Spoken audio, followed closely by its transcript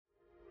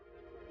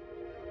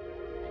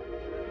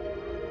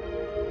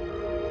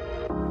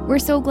We're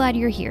so glad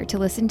you're here to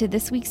listen to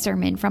this week's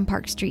sermon from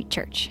Park Street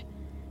Church.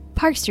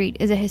 Park Street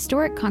is a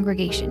historic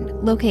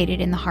congregation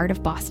located in the heart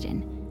of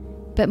Boston.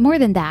 But more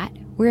than that,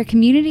 we're a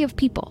community of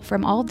people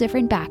from all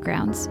different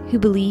backgrounds who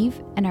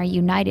believe and are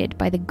united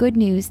by the good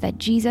news that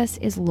Jesus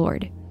is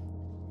Lord.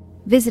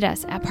 Visit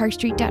us at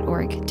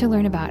parkstreet.org to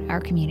learn about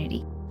our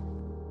community.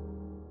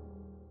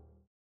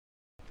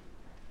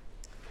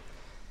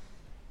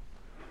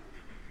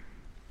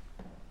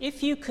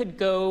 If you could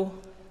go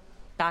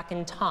back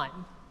in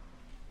time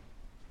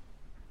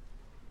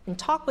and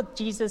talk with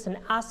Jesus and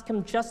ask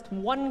him just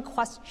one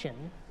question,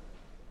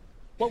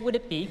 what would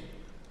it be?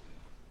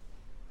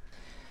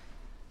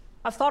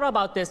 I've thought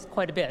about this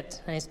quite a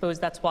bit, and I suppose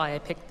that's why I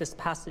picked this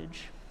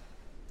passage.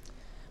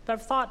 But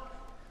I've thought,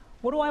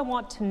 what do I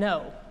want to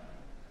know?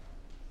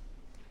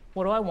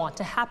 What do I want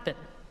to happen?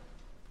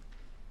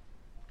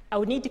 I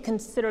would need to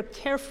consider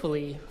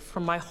carefully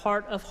from my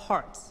heart of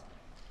hearts,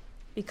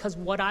 because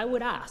what I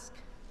would ask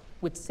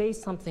would say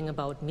something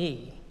about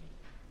me,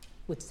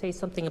 would say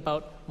something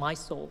about my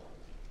soul.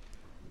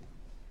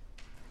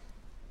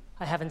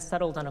 I haven't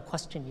settled on a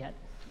question yet.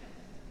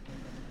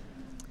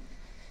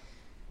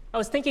 I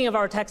was thinking of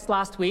our text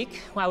last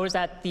week. I was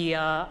at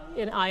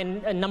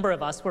a number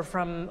of us were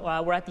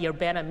at the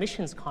Urbana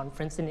Missions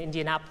Conference in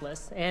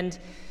Indianapolis. And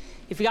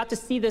if you got to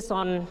see this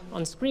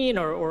on screen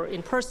or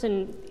in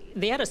person,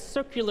 they had a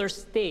circular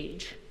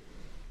stage,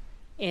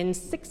 and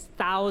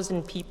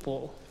 6,000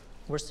 people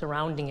were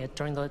surrounding it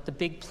during the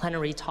big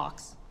plenary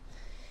talks.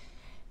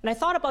 And I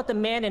thought about the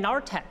man in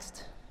our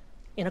text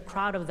in a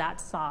crowd of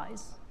that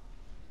size,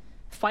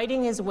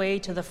 fighting his way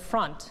to the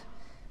front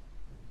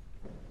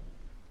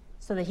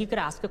so that he could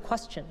ask a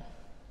question.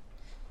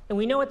 And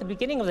we know at the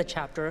beginning of the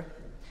chapter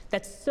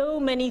that so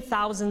many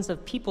thousands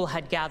of people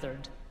had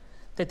gathered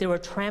that they were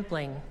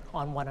trampling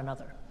on one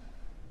another.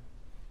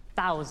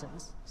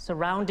 Thousands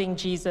surrounding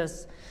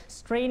Jesus,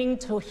 straining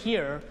to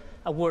hear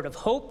a word of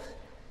hope,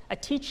 a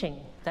teaching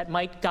that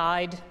might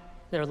guide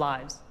their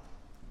lives.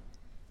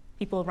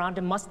 People around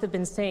him must have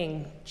been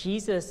saying,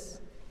 Jesus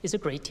is a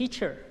great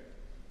teacher.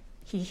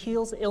 He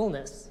heals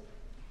illness,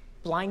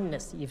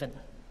 blindness even.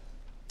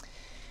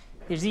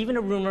 There's even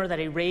a rumor that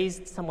he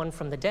raised someone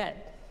from the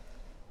dead.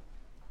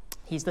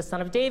 He's the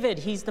son of David.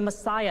 He's the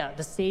Messiah,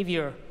 the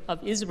Savior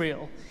of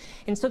Israel.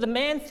 And so the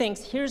man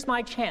thinks, here's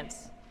my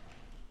chance.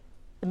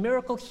 The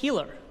miracle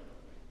healer,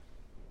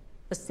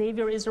 the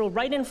Savior of Israel,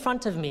 right in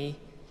front of me.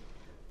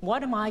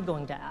 What am I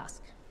going to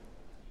ask?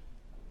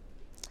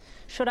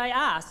 Should I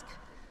ask,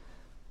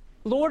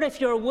 Lord, if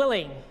you're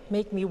willing,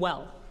 make me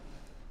well?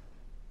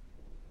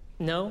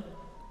 No,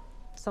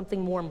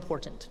 something more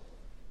important.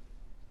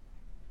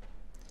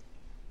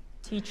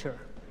 Teacher,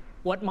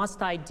 what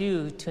must I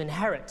do to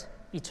inherit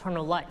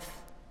eternal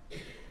life?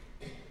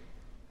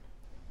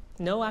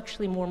 No,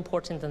 actually more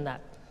important than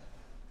that.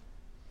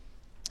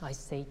 I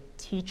say,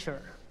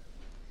 teacher,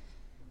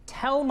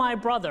 tell my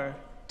brother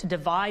to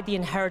divide the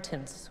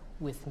inheritance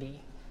with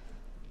me.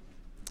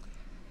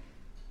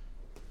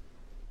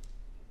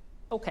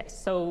 Okay,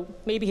 so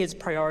maybe his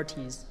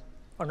priorities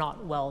are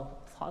not well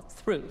thought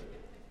through.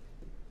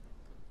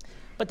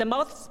 But the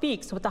mouth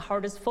speaks what the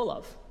heart is full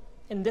of,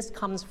 and this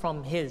comes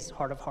from his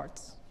heart of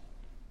hearts.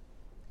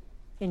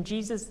 And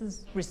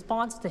Jesus'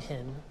 response to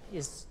him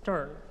is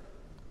stern.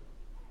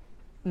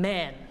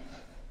 Man,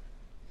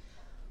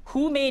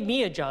 who made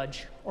me a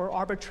judge or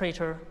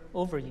arbitrator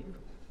over you?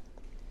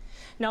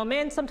 Now,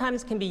 man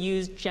sometimes can be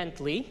used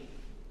gently,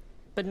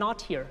 but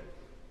not here.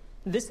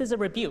 This is a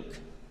rebuke.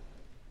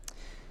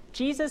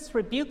 Jesus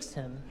rebukes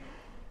him,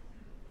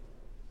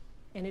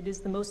 and it is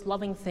the most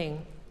loving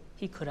thing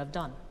he could have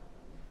done.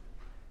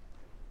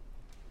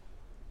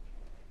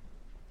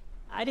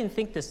 I didn't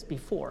think this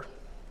before.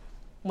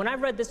 When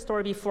I've read this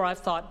story before, I've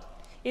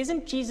thought,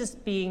 isn't Jesus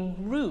being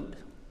rude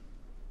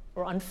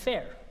or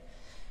unfair?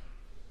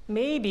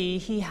 Maybe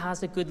he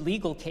has a good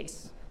legal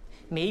case.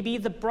 Maybe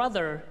the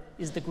brother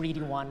is the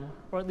greedy one,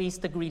 or at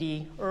least the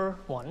greedier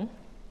one.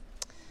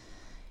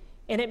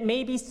 And it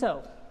may be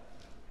so.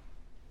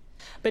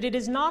 But it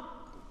is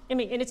not, and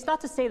it's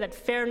not to say that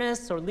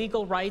fairness or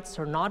legal rights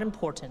are not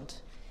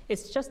important.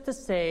 It's just to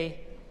say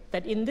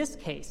that in this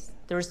case,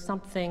 there is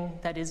something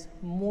that is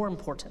more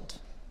important.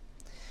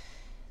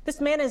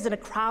 This man is in a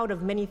crowd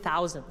of many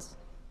thousands.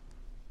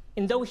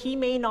 And though he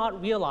may not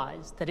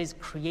realize that his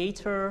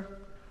creator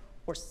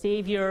or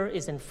savior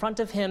is in front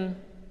of him,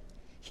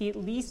 he at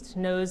least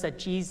knows that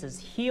Jesus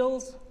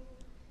heals.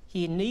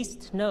 He at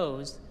least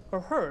knows or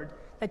heard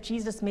that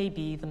Jesus may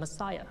be the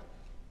Messiah.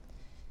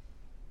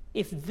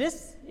 If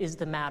this is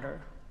the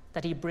matter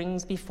that he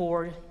brings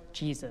before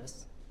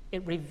Jesus,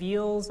 it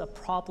reveals a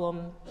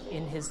problem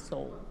in his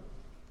soul.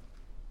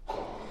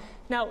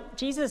 Now,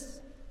 Jesus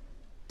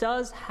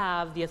does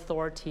have the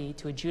authority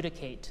to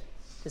adjudicate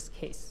this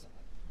case,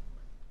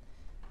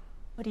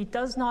 but he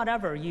does not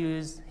ever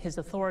use his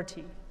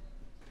authority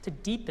to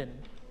deepen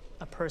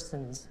a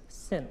person's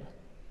sin.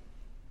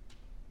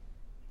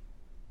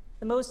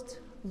 The most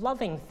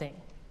loving thing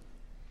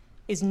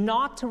is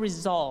not to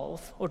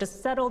resolve or to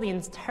settle the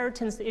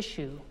inheritance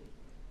issue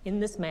in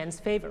this man's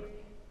favor.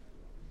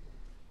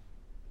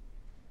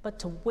 But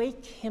to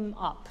wake him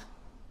up,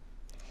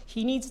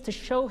 he needs to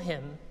show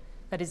him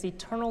that his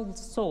eternal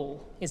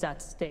soul is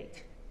at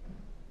stake.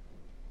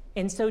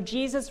 And so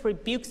Jesus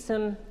rebukes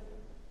him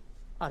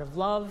out of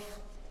love,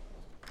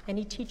 and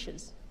he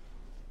teaches.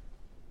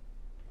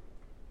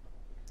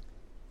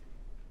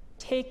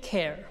 Take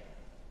care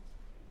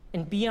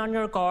and be on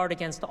your guard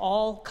against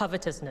all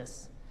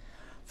covetousness,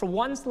 for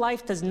one's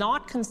life does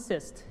not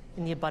consist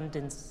in the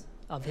abundance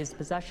of his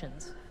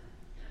possessions.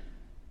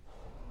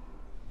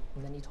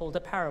 And then he told a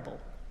parable.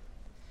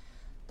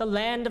 The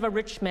land of a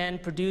rich man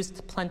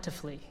produced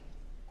plentifully,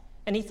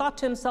 and he thought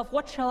to himself,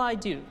 what shall I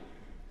do?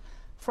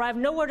 For I have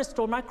nowhere to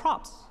store my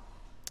crops.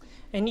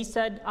 And he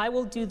said, I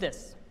will do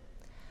this.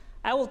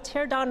 I will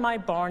tear down my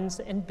barns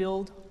and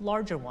build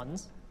larger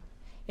ones,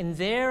 and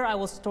there I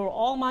will store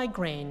all my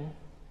grain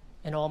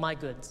and all my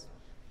goods.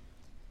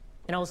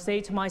 And I will say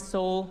to my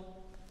soul,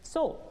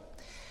 soul,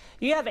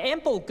 you have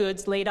ample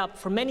goods laid up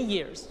for many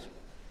years.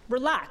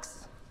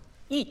 Relax,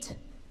 eat,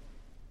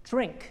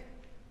 drink,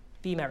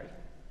 be merry.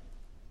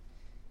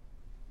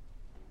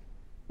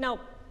 Now,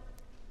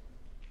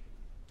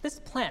 this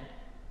plan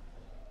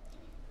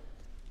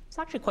is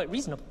actually quite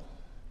reasonable.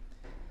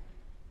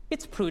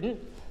 It's prudent.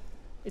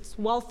 It's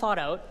well thought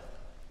out.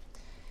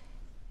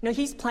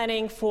 He's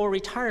planning for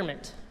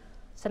retirement,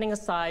 setting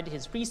aside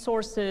his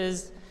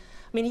resources.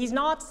 He's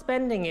not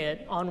spending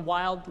it on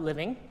wild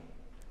living.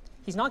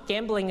 He's not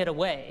gambling it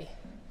away.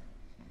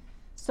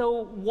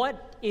 So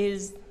what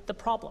is the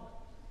problem?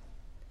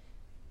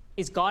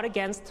 Is God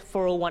against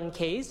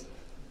 401ks?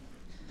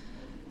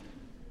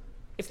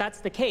 If that's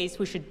the case,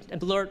 we should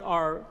alert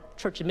our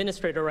church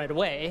administrator right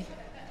away.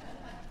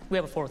 We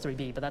have a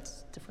 403b, but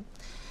that's different.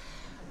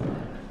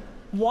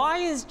 Why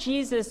is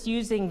Jesus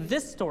using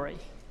this story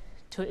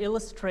to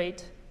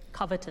illustrate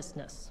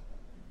covetousness?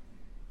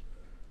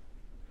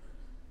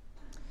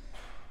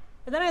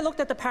 And then I looked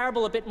at the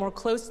parable a bit more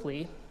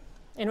closely,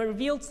 and it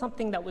revealed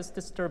something that was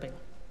disturbing.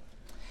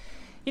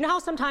 You know how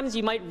sometimes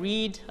you might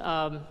read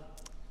a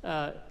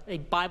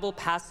Bible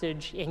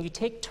passage and you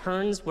take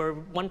turns where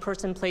one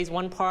person plays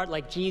one part,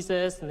 like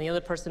Jesus, and the other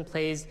person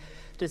plays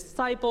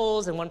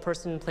disciples, and one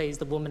person plays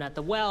the woman at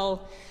the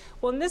well?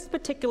 Well, in this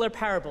particular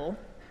parable,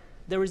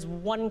 there is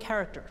one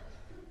character.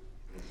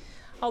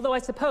 Although I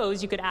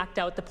suppose you could act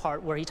out the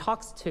part where he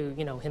talks to,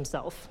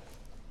 himself.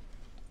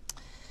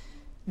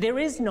 There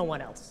is no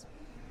one else.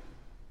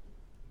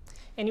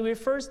 And he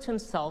refers to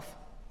himself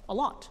a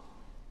lot.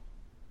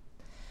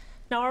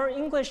 Now, our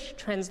English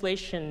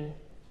translation,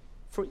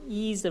 for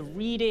ease of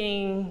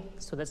reading,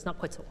 so that's not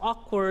quite so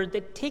awkward,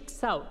 it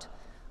takes out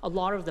a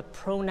lot of the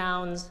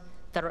pronouns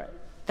that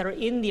are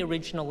in the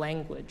original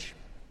language.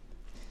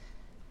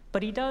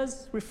 But he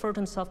does refer to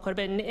himself quite a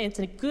bit, and it's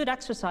a good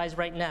exercise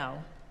right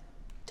now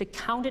to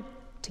count it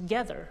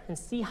together and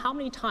see how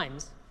many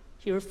times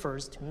he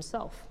refers to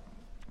himself.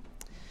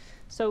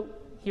 So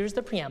here's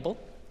the preamble.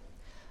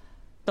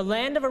 The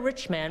land of a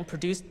rich man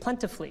produced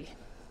plentifully.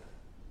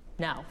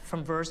 Now,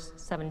 from verse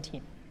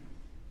 17.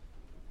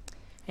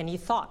 And he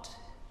thought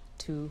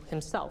to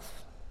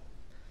himself,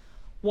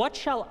 what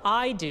shall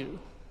I do?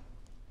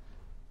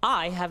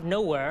 I have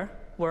nowhere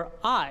where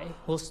I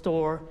will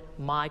store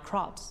my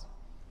crops.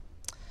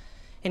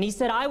 And he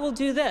said, I will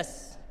do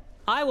this.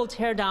 I will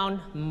tear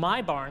down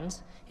my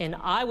barns, and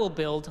I will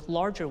build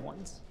larger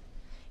ones.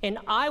 And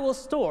I will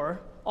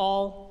store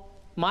all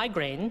my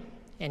grain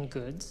and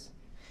goods,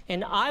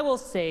 and I will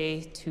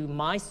say to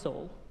my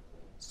soul,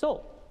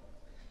 soul,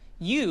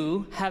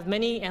 you have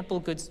many ample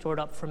goods stored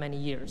up for many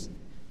years.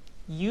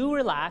 You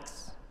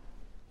relax,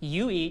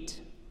 you eat,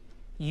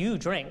 you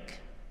drink,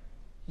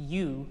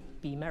 you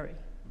be merry.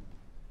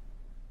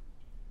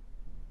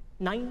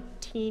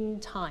 19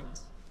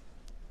 times.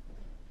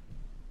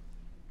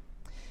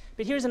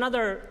 But here's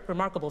another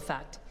remarkable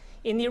fact.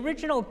 In the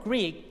original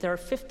Greek, there are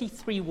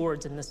 53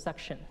 words in this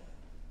section.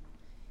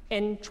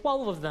 And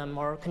 12 of them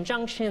are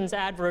conjunctions,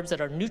 adverbs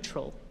that are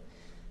neutral.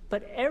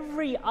 But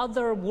every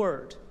other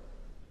word,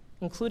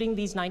 including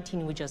these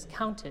 19 we just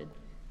counted,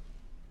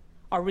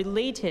 are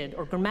related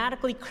or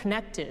grammatically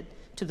connected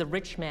to the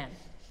rich man.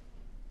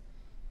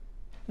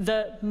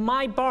 The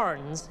my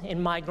barns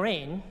and my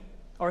grain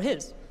are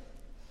his.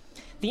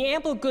 The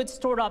ample goods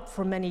stored up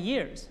for many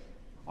years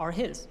are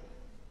his.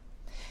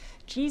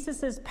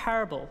 Jesus'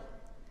 parable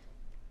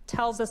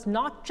tells us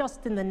not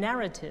just in the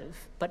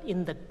narrative, but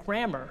in the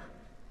grammar,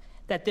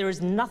 that there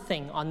is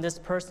nothing on this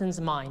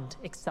person's mind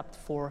except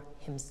for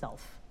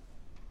himself.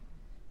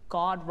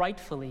 God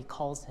rightfully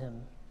calls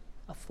him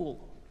a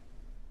fool.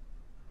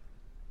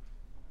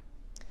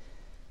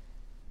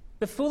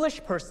 The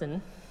foolish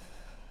person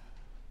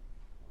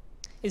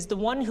is the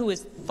one who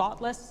is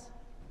thoughtless,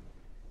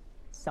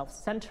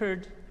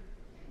 self-centered,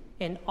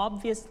 and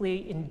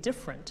obviously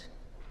indifferent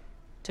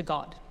to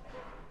God.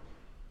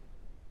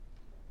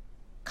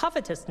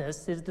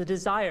 Covetousness is the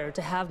desire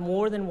to have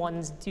more than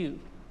one's due,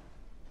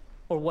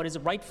 or what is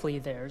rightfully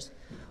theirs,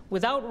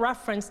 without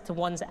reference to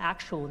one's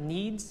actual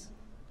needs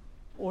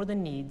or the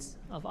needs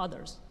of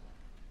others.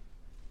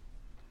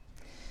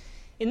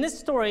 In this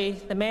story,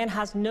 the man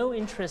has no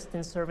interest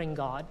in serving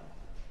God,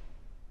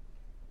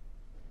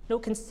 no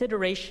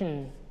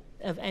consideration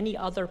of any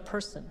other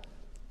person.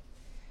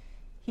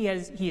 He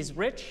is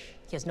rich,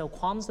 he has no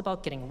qualms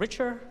about getting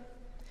richer,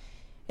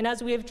 and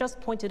as we have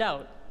just pointed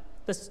out,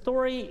 the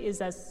story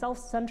is as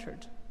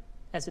self-centered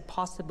as it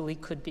possibly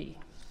could be.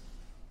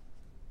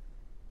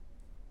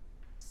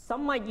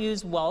 Some might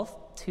use wealth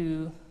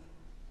to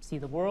see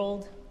the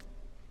world,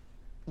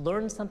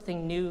 learn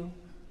something new,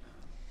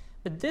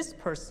 but this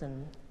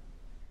person,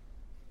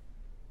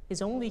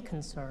 his only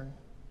concern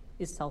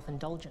is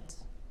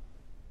self-indulgence.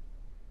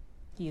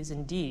 He is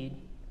indeed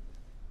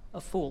a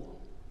fool.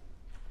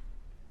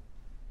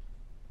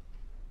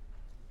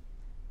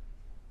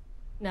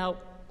 Now,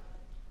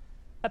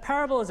 a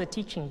parable is a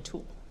teaching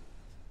tool.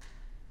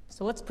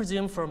 So let's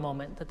presume for a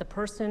moment that the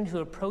person who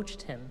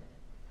approached him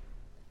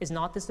is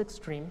not this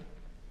extreme,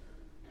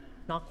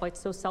 not quite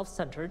so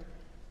self-centered,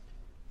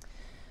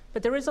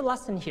 but there is a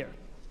lesson here.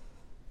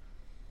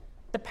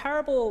 The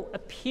parable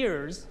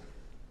appears,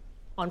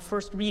 on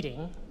first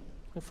reading,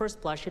 on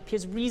first blush, it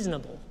appears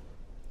reasonable,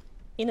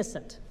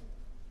 innocent.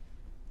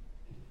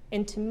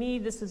 And to me,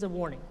 this is a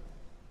warning.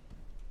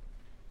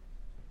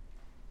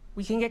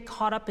 We can get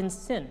caught up in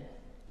sin,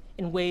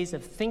 in ways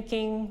of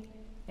thinking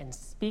and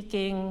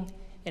speaking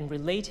and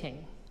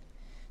relating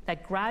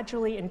that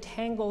gradually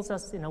entangles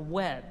us in a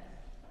web.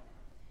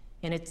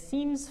 And it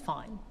seems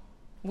fine.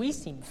 We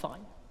seem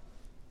fine.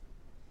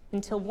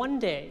 Until one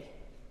day,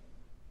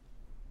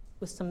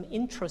 with some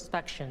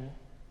introspection,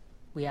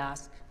 we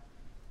ask,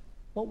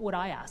 what would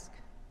I ask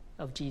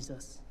of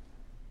Jesus?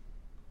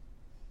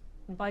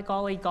 And by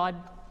golly, God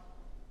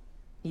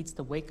needs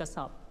to wake us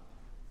up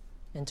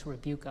and to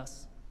rebuke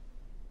us.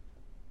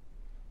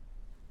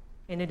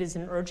 And it is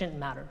an urgent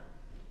matter,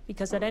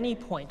 because at any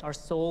point our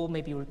soul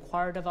may be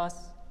required of us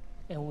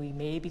and we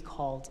may be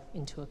called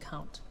into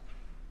account.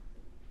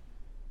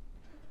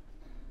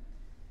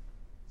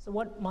 So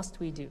what must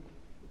we do?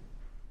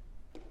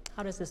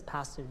 How does this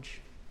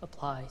passage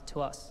apply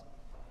to us?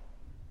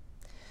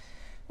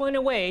 Well, in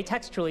a way,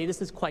 textually, this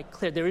is quite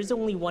clear. There is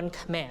only one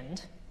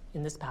command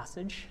in this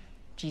passage.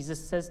 Jesus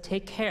says,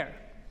 take care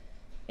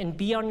and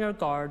be on your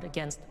guard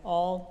against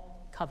all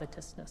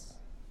covetousness.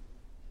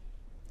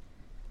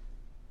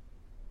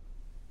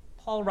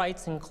 Paul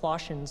writes in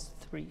Colossians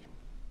 3,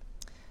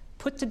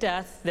 put to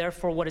death,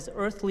 therefore, what is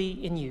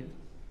earthly in you,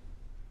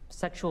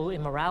 sexual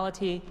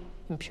immorality,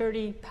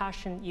 impurity,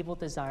 passion, evil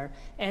desire,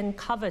 and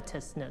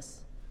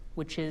covetousness,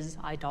 which is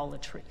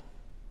idolatry.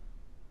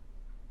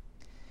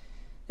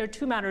 There are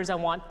two matters I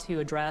want to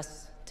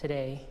address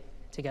today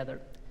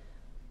together.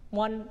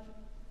 One,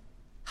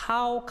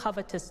 how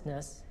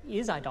covetousness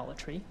is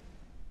idolatry,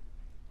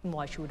 and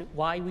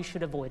why we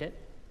should avoid it.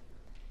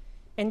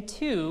 And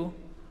two,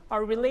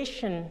 our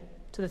relation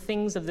to the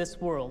things of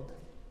this world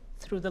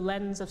through the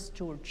lens of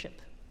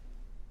stewardship.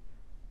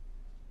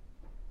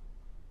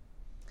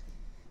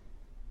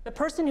 The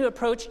person who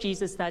approached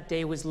Jesus that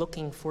day was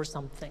looking for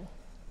something,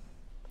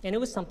 and it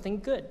was something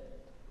good.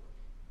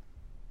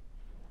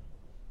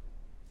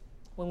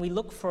 When we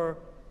look for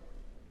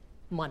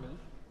money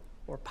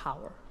or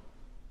power,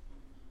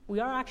 we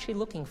are actually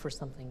looking for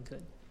something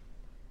good.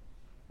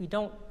 We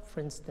don't, for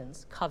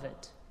instance,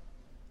 covet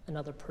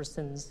another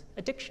person's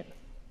addiction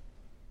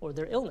or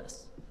their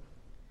illness.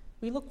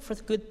 We look for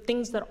good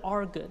things that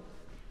are good.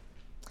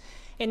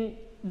 And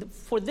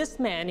for this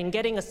man, in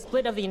getting a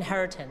split of the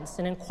inheritance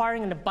and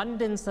acquiring an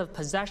abundance of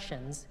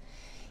possessions,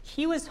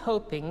 he was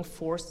hoping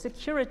for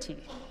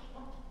security,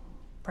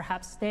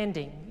 perhaps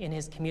standing in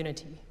his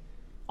community,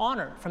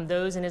 honor from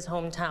those in his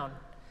hometown.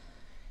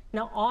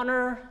 Now,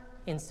 honor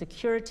and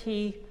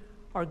security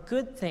are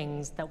good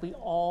things that we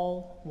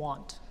all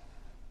want.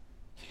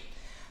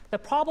 The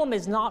problem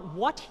is not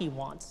what he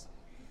wants,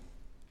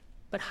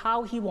 but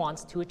how he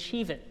wants to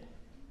achieve it.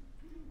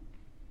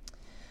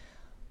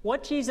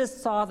 What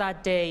Jesus saw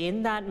that day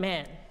in that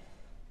man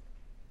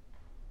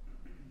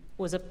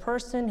was a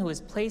person who was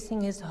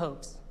placing his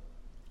hopes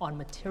on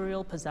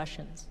material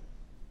possessions.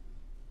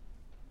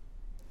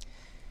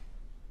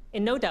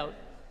 And no doubt,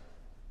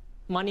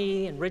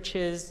 money and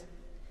riches,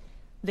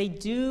 they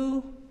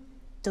do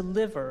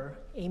deliver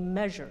a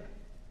measure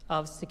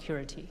of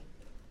security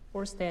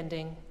or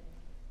standing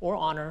or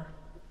honor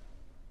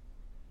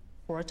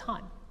for a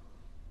time.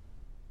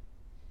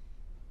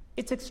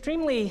 It's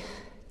extremely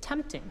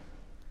tempting.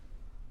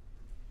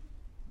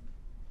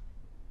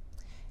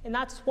 And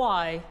that's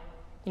why,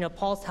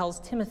 Paul tells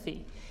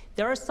Timothy,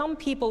 there are some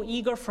people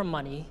eager for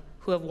money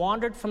who have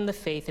wandered from the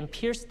faith and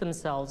pierced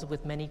themselves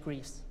with many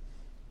griefs.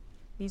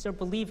 These are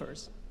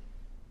believers.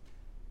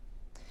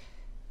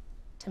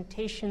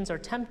 Temptations are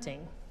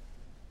tempting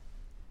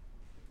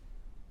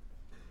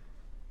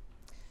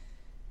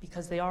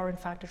because they are, in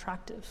fact,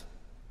 attractive.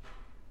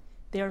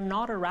 They are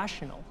not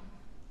irrational.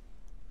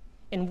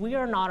 And we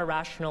are not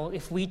irrational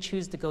if we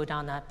choose to go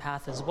down that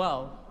path as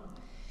well.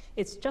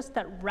 It's just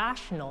that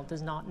rational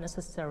does not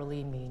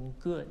necessarily mean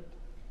good.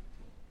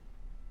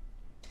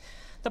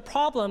 The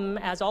problem,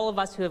 as all of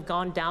us who have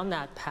gone down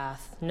that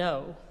path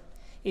know,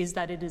 is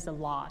that it is a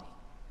lie.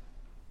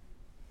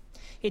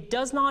 It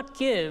does not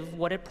give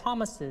what it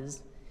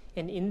promises,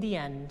 and in the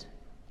end,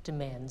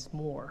 demands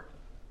more.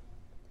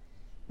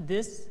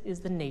 This is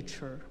the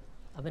nature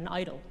of an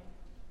idol.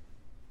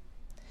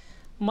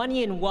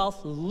 Money and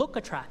wealth look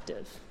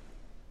attractive,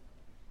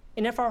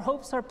 and if our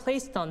hopes are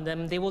placed on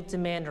them, they will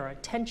demand our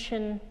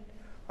attention,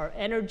 our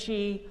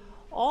energy,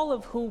 all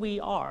of who we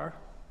are,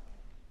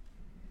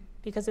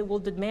 because it will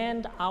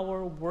demand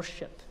our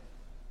worship.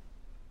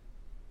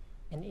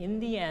 And in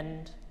the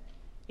end,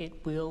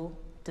 it will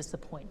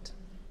disappoint.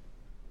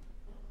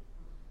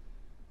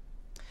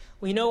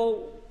 We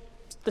know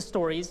the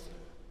stories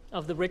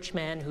of the rich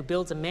man who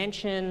builds a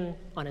mansion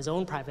on his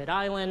own private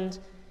island,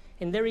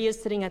 and there he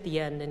is sitting at the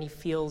end, and he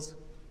feels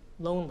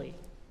lonely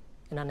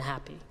and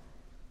unhappy.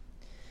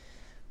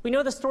 We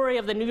know the story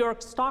of the New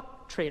York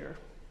stock trader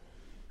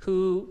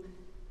who,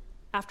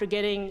 after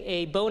getting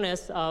a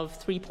bonus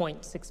of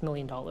 $3.6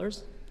 million,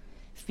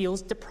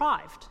 feels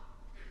deprived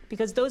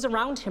because those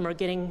around him are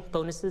getting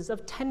bonuses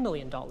of $10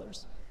 million.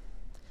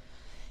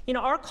 You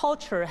know, our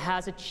culture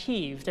has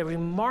achieved a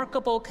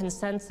remarkable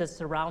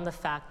consensus around the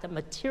fact that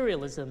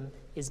materialism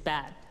is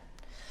bad.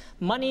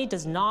 Money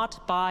does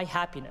not buy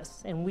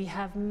happiness, and we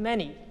have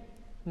many,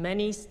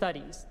 many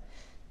studies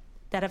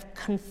that have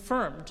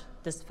confirmed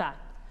this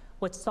fact.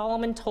 What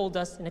Solomon told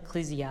us in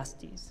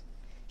Ecclesiastes: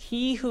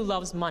 he who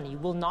loves money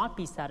will not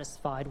be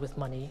satisfied with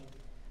money,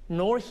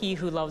 nor he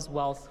who loves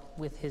wealth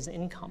with his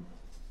income.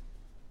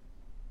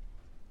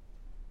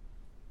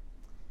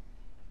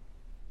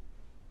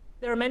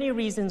 There are many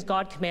reasons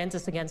God commands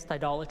us against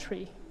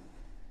idolatry,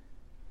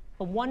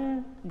 but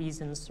one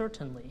reason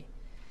certainly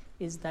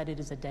is that it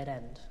is a dead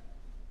end.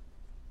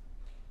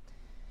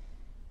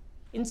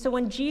 And so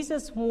when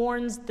Jesus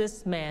warns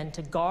this man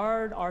to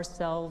guard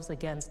ourselves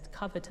against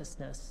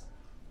covetousness,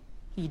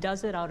 he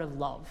does it out of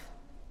love.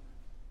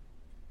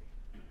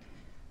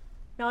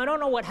 Now, I don't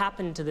know what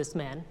happened to this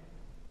man.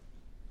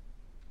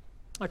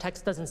 Our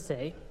text doesn't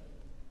say.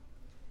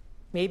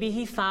 Maybe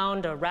he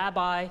found a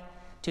rabbi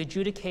to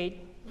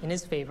adjudicate in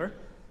his favor.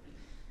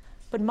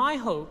 But my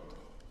hope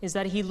is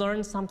that he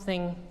learned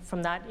something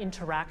from that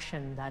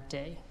interaction that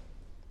day.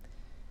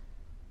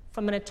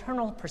 From an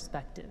eternal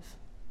perspective,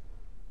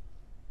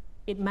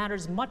 it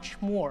matters much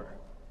more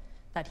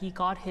that he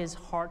got his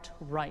heart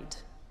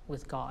right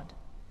with God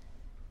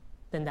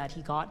than that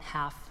he got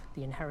half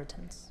the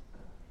inheritance.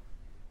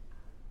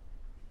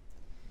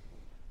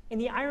 And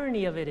the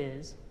irony of it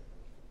is,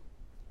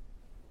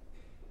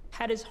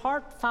 had his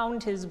heart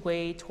found his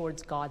way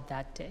towards God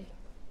that day,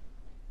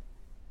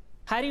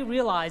 had he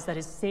realized that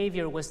his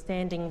Savior was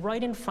standing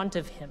right in front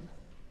of him,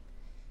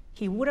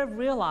 he would have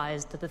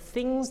realized that the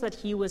things that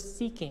he was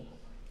seeking,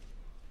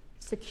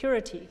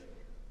 security,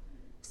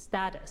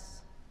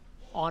 status,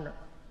 honor,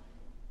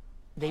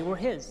 they were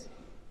his.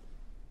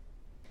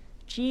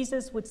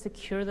 Jesus would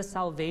secure the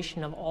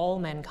salvation of all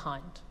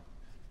mankind.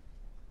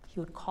 He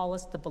would call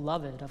us the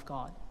beloved of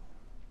God,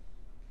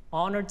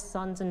 honored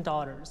sons and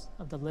daughters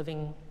of the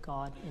living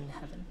God in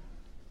heaven.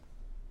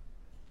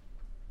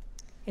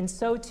 And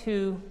so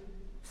too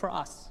for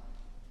us.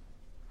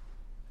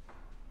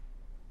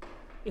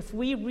 If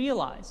we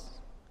realize,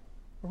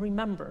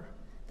 remember,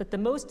 that the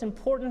most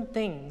important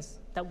things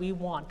that we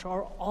want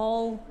are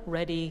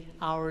already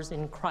ours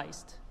in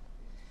Christ,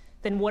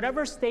 then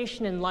whatever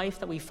station in life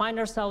that we find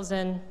ourselves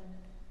in,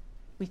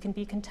 we can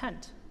be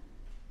content.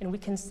 And we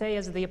can say,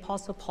 as the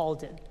Apostle Paul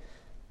did,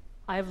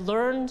 I have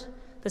learned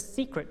the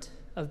secret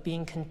of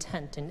being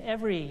content in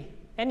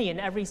any and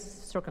every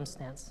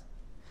circumstance.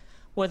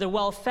 Whether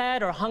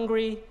well-fed or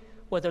hungry,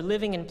 whether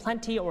living in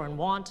plenty or in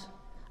want,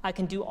 I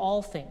can do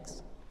all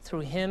things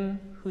through him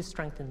who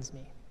strengthens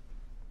me.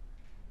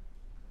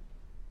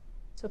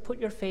 So put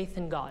your faith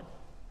in God,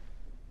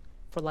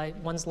 for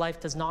one's life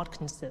does not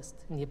consist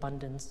in the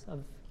abundance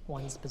of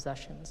one's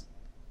possessions.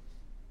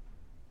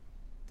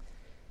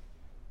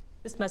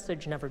 This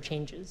message never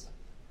changes,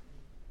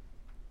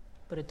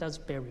 but it does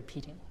bear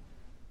repeating.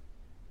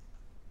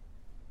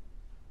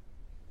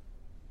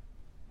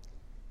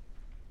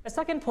 A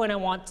second point I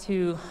want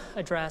to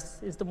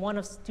address is the one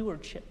of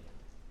stewardship,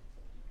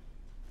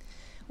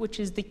 which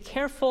is the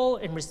careful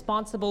and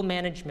responsible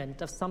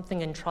management of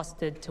something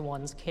entrusted to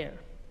one's care.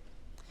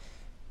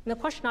 And the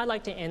question I'd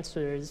like to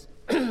answer is,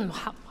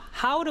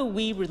 how do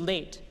we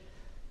relate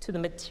to the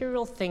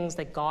material things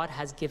that God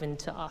has given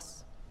to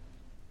us?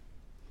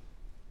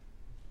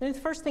 And the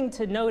first thing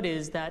to note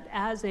is that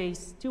as a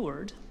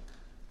steward,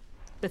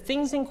 the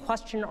things in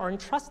question are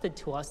entrusted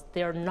to us,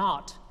 they are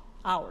not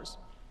ours.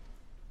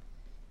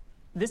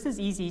 This is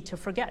easy to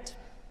forget.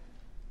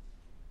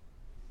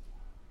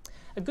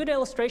 A good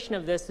illustration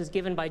of this is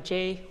given by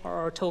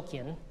J.R.R.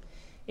 Tolkien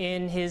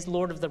in his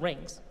Lord of the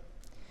Rings.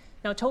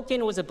 Now,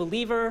 Tolkien was a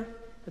believer,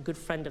 a good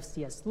friend of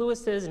C.S.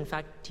 Lewis's. In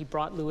fact, he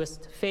brought Lewis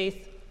to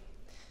faith.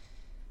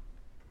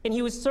 And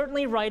he was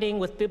certainly writing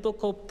with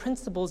biblical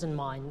principles in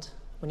mind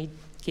when he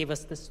gave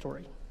us this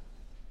story.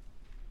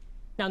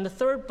 Now, in the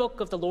third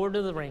book of the Lord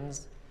of the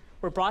Rings,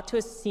 we're brought to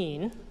a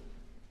scene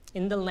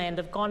in the land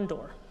of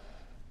Gondor.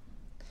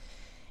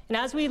 And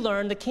as we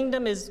learn, the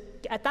kingdom is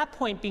at that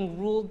point being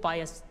ruled by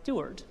a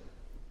steward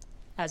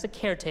as a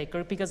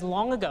caretaker, because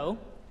long ago,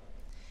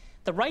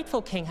 the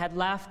rightful king had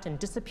left and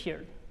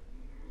disappeared.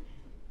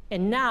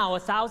 And now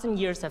 1,000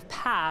 years have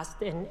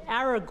passed, and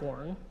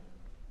Aragorn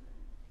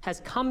has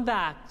come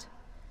back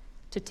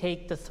to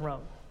take the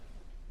throne.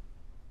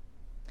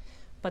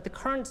 But the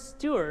current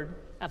steward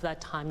of that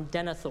time,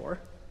 Denethor,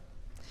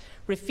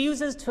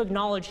 refuses to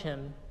acknowledge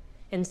him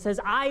and says,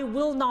 "I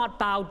will not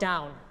bow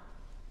down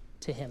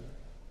to him."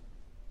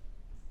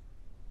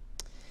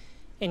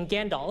 And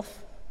Gandalf,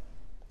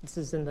 this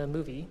is in the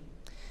movie,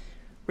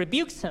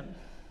 rebukes him,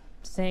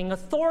 saying,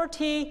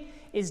 "Authority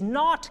is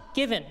not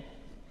given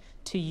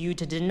to you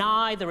to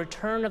deny the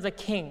return of the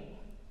king,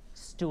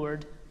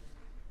 steward."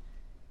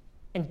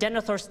 And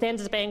Denethor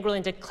stands up angrily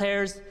and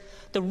declares,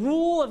 "The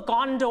rule of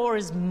Gondor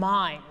is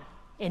mine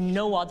and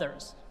no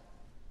others."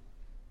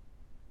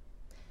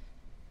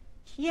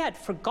 He had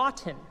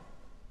forgotten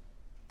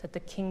that the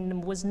kingdom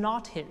was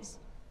not his.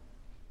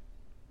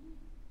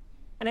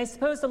 And I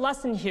suppose the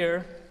lesson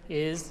here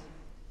is,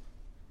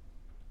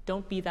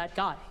 don't be that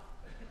guy.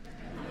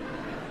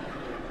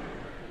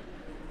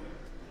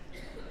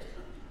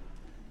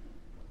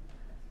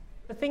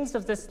 The things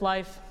of this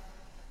life,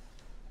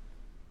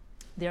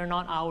 they are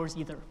not ours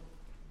either.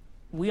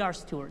 We are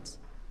stewards,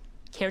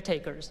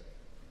 caretakers.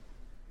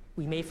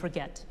 We may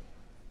forget.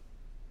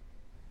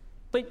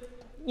 But,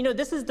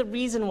 this is the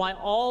reason why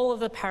all of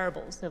the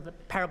parables, the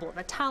parable of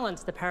the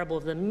talents, the parable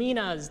of the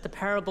minas, the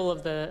parable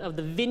of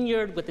the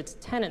vineyard with its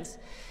tenants,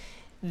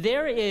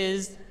 there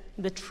is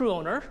the true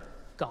owner,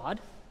 God.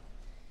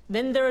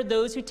 Then there are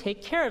those who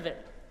take care of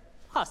it,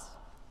 us.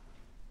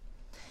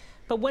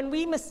 But when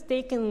we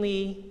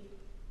mistakenly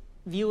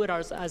view it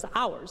as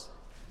ours,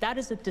 that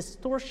is a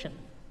distortion.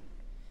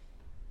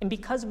 And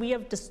because we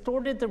have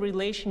distorted the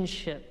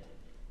relationship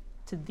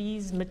to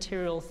these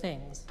material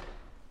things,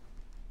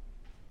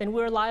 then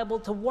we're liable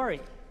to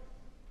worry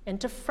and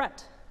to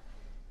fret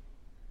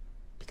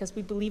because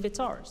we believe it's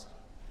ours.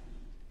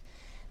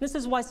 This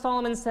is why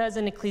Solomon says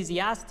in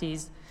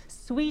Ecclesiastes,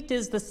 "Sweet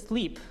is the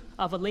sleep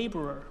of a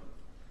laborer,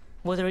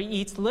 whether he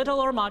eats little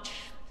or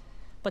much,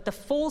 but the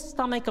full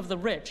stomach of the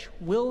rich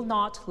will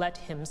not let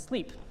him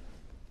sleep."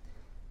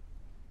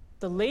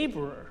 The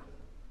laborer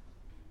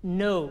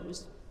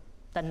knows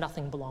that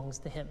nothing belongs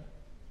to him,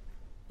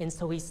 and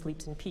so he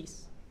sleeps in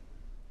peace.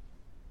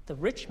 The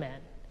rich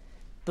man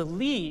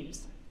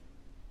believes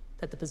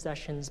that the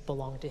possessions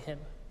belong to him,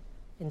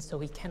 and so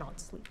he cannot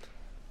sleep.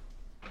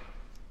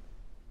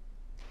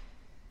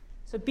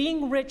 So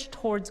being rich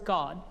towards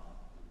God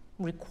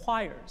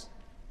requires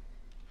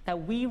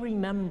that we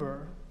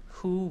remember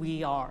who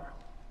we are.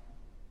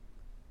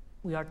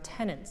 We are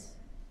tenants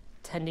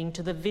tending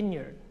to the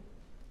vineyard,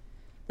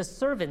 the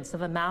servants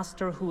of a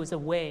master who is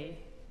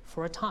away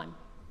for a time.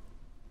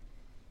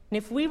 And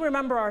if we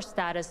remember our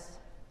status,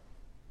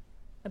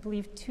 I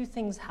believe two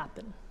things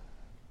happen.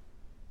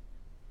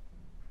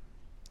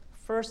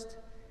 First,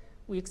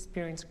 we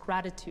experience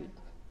gratitude.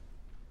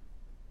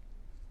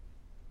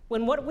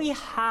 When what we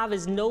have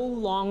is no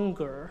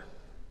longer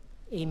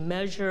a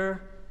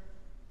measure,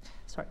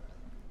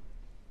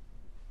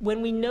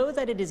 when we know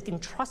that it is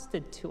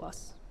entrusted to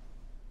us,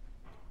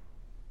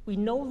 we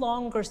no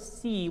longer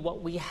see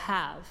what we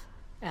have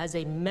as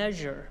a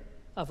measure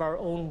of our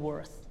own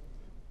worth,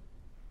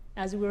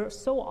 as we're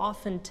so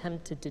often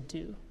tempted to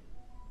do.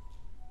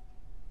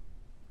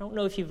 I don't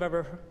know if you've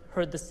ever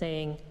heard the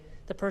saying,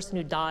 "The person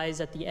who dies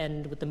at the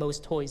end with the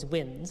most toys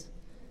wins."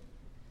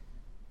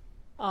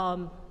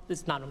 I'm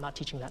not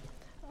teaching that.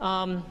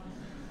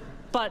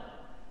 But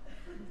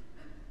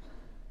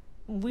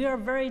we are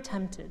very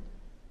tempted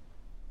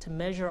to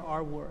measure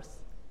our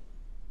worth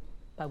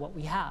by what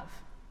we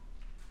have.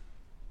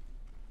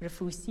 But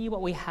if we see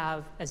what we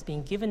have as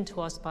being given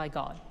to us by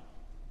God,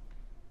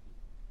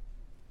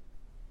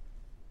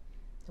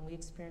 then we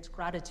experience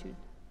gratitude.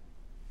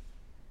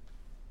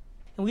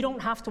 And we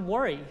don't have to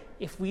worry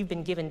if we've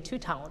been given 2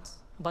 talents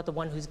about the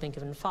one who's been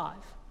given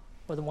 5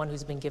 or the one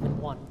who's been given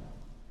 1.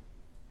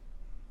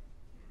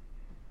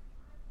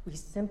 We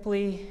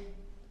simply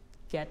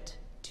get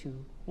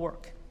to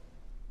work.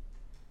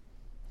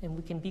 And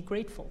we can be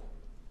grateful.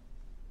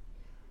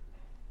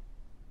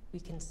 We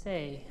can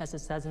say, as it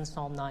says in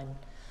Psalm 9,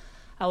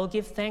 "I will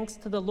give thanks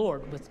to the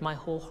Lord with my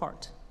whole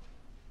heart.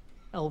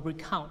 I will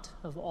recount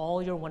of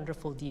all your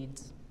wonderful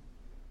deeds."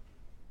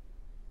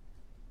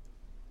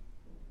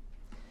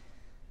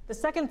 The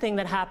second thing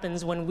that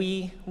happens when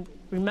we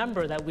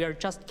remember that we are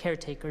just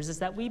caretakers is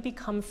that we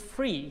become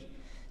free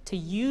to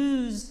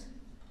use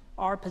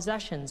our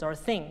possessions, our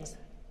things,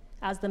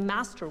 as the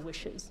master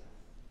wishes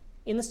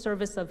in the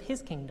service of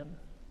his kingdom.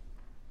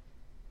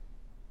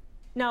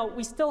 Now,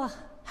 we still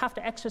have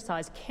to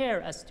exercise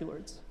care as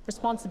stewards,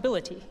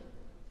 responsibility.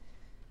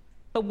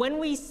 But when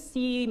we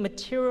see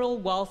material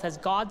wealth as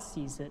God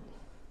sees it,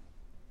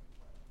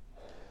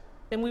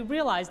 then we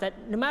realize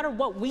that no matter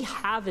what we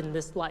have in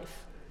this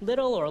life,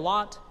 little or a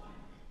lot,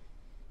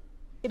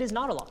 it is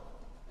not a lot,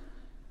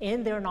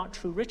 and they're not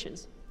true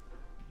riches.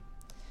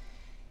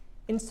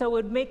 And so it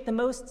would make the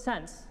most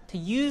sense to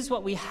use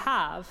what we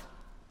have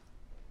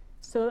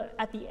so that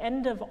at the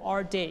end of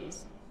our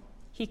days,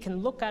 he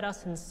can look at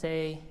us and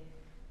say,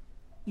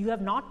 "You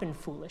have not been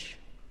foolish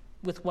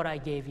with what I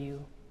gave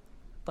you,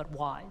 but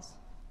wise.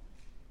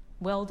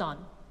 Well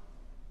done,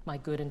 my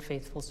good and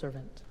faithful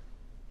servant."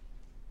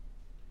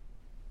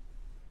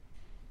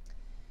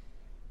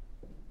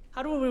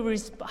 How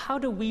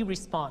do we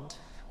respond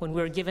when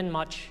we're given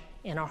much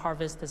and our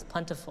harvest is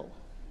plentiful?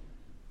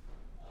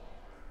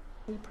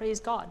 We praise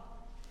God.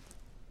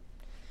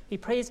 We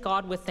praise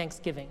God with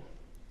thanksgiving.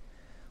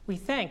 We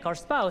thank our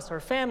spouse,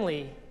 our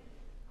family,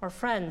 our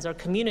friends, our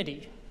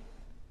community,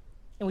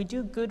 and we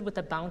do good with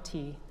the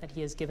bounty that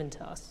he has given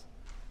to us.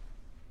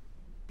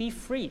 Be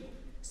free.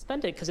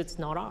 Spend it because it's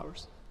not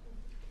ours.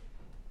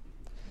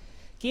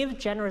 Give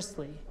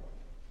generously.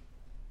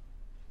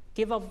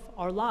 Give of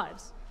our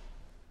lives.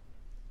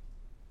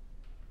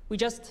 We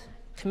just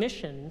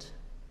commissioned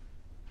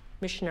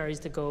missionaries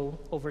to go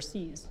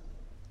overseas.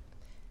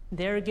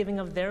 They're giving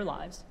of their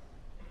lives.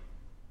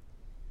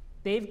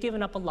 They've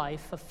given up a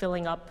life of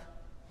filling up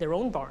their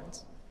own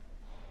barns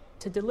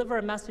to deliver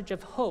a message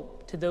of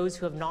hope to those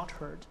who have not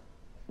heard,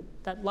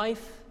 that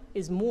life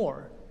is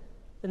more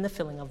than the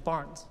filling of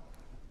barns.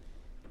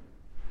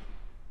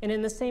 And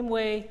in the same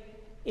way,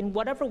 in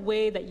whatever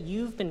way that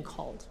you've been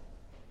called,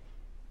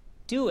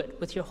 do it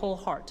with your whole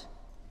heart.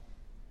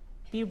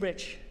 Be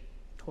rich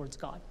towards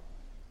God.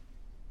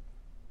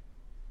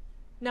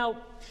 Now,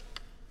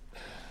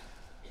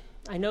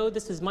 I know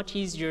this is much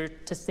easier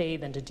to say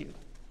than to do.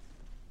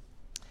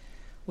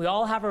 We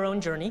all have our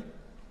own journey.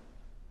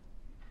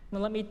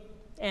 Well, let me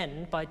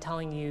end by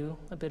telling you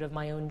a bit of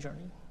my own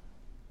journey.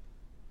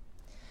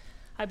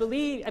 I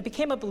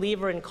became a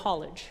believer in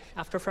college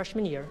after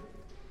freshman year,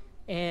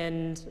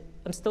 and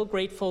I'm still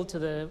grateful to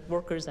the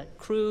workers at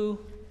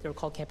Cru, they were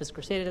called Campus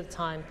Crusade at the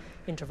time,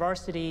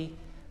 InterVarsity,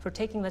 for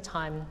taking the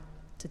time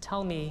to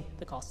tell me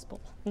the gospel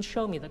and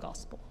show me the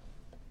gospel.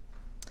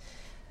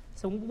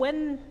 So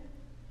when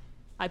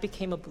I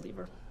became a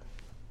believer,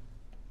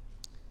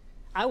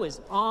 I was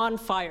on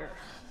fire,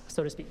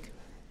 so to speak.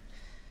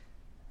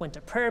 Went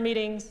to prayer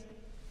meetings,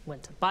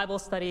 went to Bible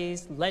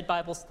studies, led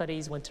Bible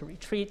studies, went to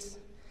retreats.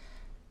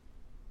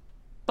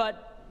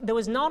 But there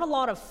was not a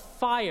lot of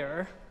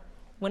fire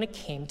when it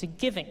came to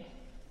giving.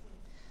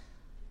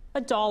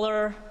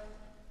 $1,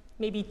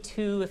 maybe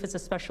 $2 if it's a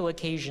special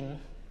occasion.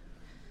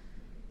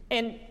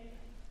 And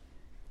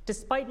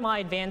despite my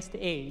advanced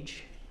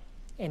age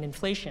and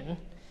inflation,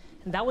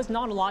 that was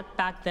not a lot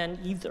back then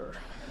either.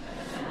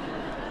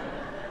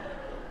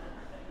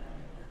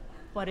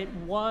 But it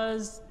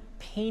was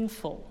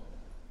painful.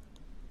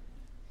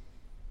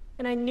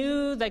 And I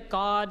knew that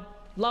God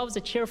loves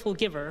a cheerful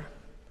giver,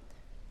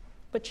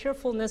 but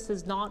cheerfulness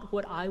is not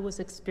what I was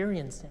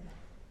experiencing.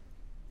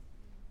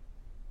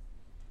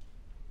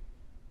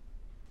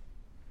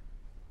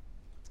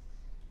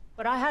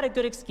 But I had a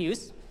good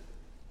excuse.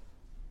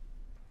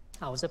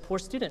 I was a poor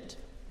student.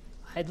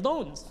 I had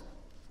loans.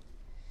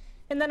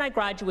 And then I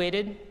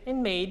graduated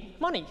and made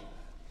money.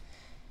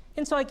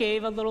 And so I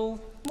gave a little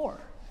more.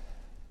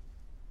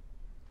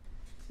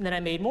 And then I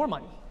made more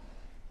money.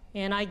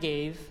 And I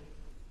gave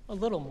a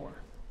little more.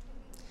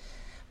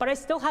 But I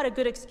still had a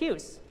good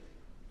excuse.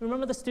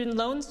 Remember the student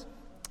loans?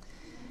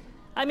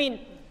 I mean,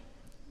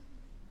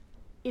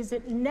 is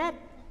it net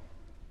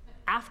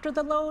after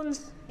the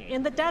loans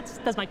and the debts?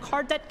 Does my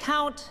card debt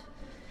count?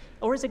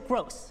 Or is it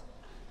gross?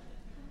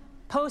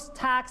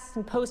 Post-tax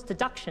and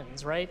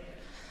post-deductions, right?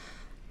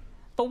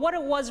 But what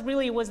it was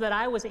really was that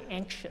I was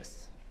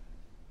anxious,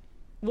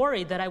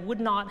 worried that I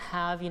would not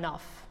have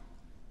enough.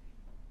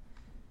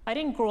 I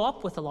didn't grow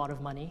up with a lot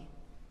of money,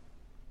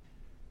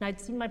 and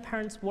I'd seen my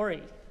parents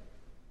worry.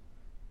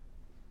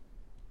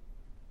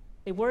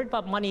 They worried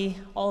about money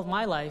all of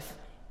my life,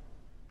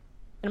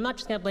 and I'm not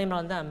just going to blame it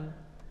on them,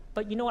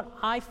 but you know what?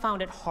 I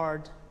found it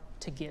hard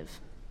to give.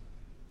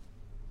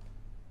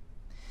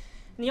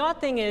 And the odd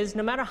thing is,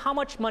 no matter how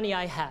much money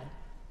I had,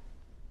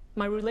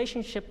 my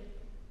relationship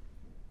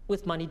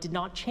with money did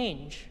not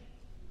change.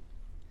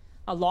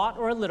 A lot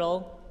or a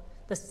little,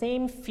 the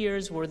same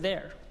fears were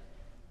there.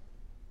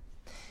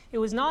 It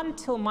was not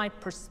until my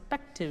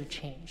perspective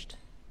changed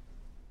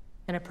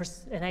and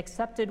I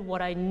accepted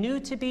what I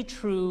knew to be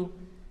true,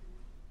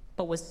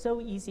 but was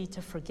so easy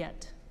to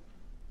forget.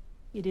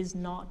 It is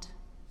not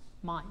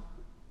mine.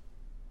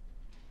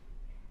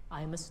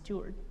 I am a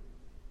steward.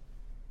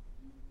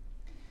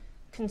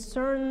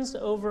 Concerns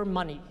over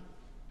money,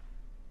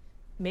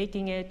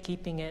 making it,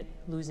 keeping it,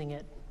 losing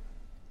it,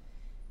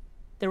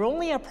 they're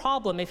only a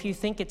problem if you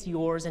think it's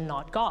yours and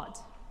not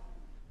God's.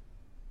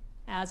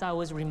 As I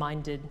was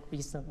reminded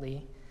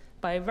recently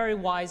by a very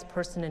wise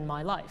person in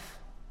my life,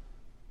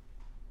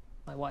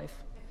 my wife.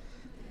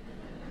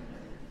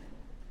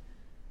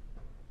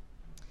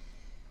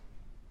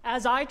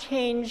 As I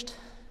changed,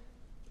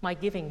 my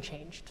giving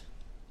changed.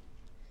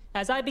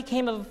 As I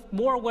became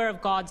more aware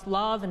of God's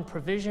love and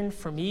provision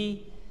for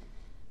me,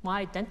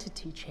 my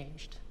identity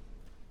changed.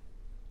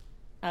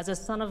 As a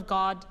son of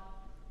God,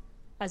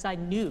 as I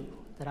knew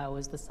that I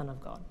was the son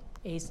of God.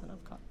 a Son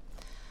of God.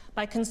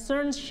 My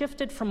concerns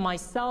shifted from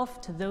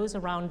myself to those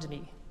around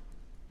me,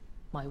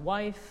 my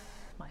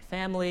wife, my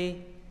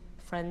family,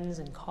 friends,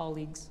 and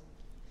colleagues.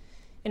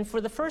 And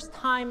for the first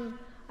time,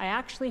 I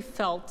actually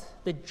felt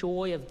the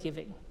joy of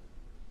giving.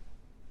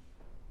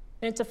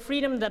 And it's a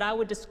freedom that I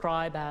would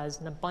describe as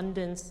an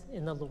abundance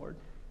in the Lord.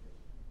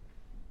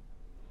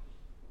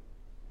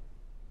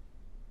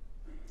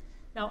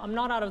 Now, I'm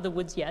not out of the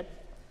woods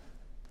yet.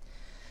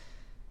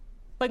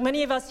 Like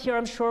many of us here,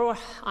 I'm sure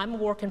I'm a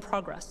work in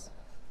progress.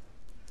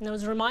 And I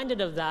was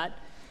reminded of that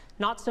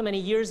not so many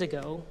years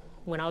ago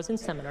when I was in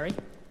seminary.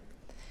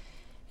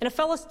 And a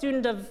fellow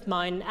student of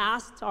mine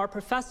asked our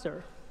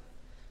professor,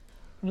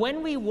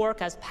 when we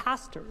work as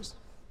pastors,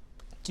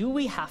 do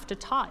we have to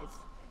tithe?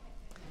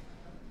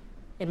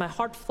 And my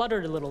heart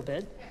fluttered a little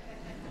bit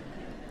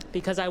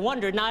because I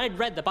wondered, now I'd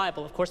read the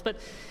Bible, of course, but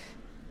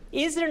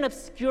is it an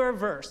obscure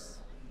verse?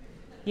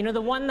 You know,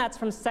 the one that's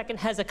from 2nd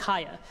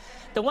Hezekiah,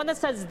 the one that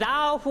says,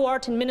 thou who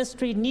art in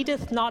ministry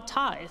needeth not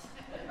tithe.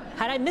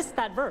 Had I missed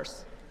that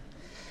verse?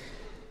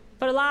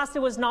 But alas,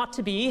 it was not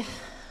to be.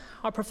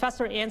 Our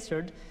professor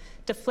answered,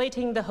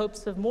 deflating the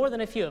hopes of more than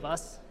a few of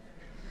us,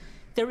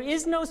 there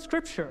is no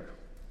scripture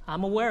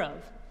I'm aware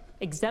of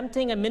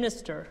exempting a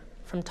minister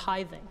from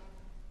tithing.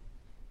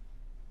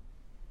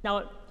 Now,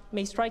 it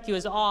may strike you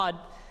as odd,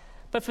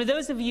 but for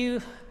those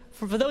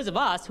of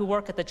us who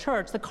work at the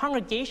church, the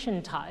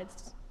congregation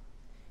tithes.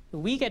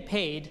 We get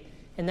paid,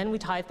 and then we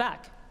tithe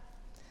back.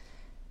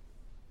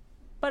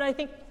 But I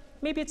think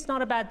maybe it's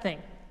not a bad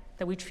thing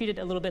that we treat it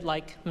a little bit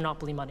like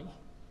monopoly money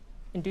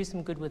and do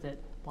some good with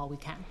it while we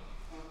can.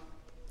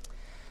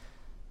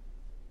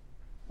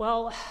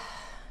 Well,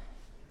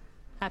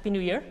 Happy New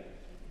Year.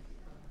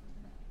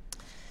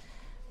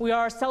 We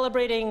are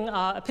celebrating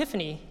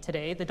Epiphany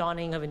today, the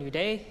dawning of a new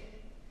day,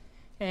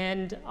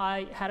 and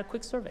I had a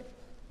quick survey.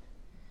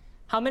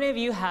 How many of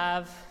you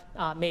have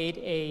made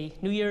a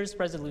New Year's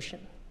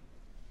resolution?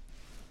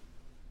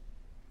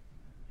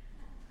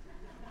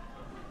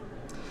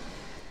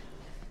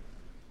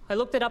 I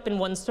looked it up in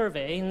one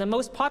survey, and the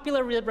most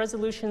popular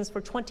resolutions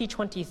for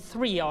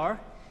 2023 are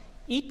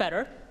eat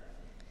better,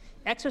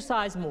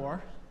 exercise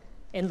more,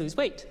 and lose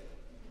weight.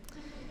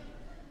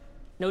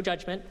 No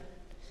judgment.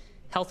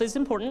 Health is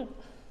important.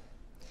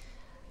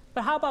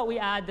 But how about we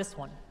add this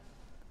one?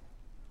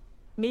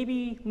 May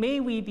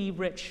we be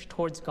rich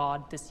towards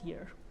God this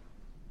year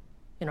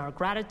in our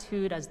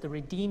gratitude as the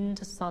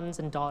redeemed sons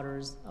and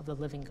daughters of the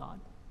living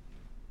God.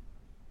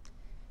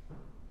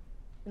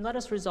 And let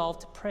us resolve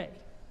to pray.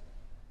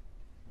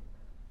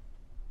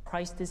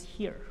 Christ is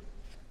here.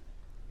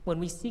 When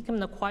we seek him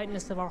in the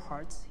quietness of our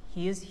hearts,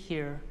 he is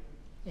here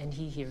and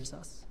he hears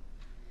us.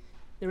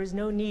 There is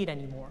no need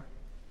anymore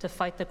to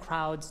fight the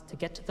crowds to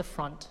get to the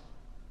front.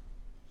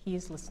 He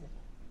is listening.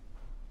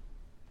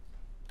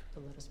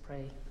 So let us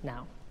pray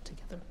now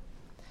together.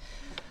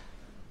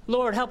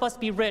 Lord, help us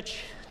be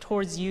rich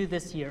towards you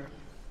this year,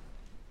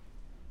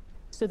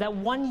 so that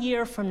 1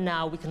 year from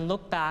now we can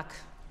look back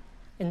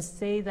and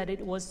say that it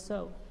was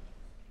so.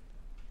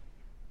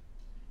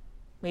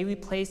 May we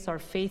place our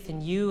faith in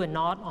you and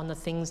not on the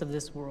things of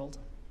this world.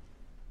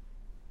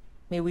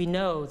 May we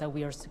know that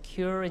we are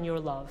secure in your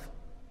love.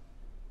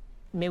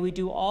 May we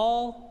do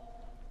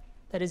all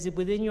that is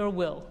within your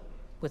will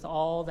with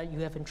all that you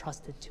have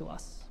entrusted to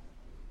us.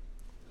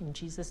 In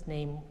Jesus'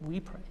 name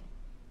we pray.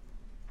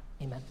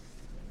 Amen.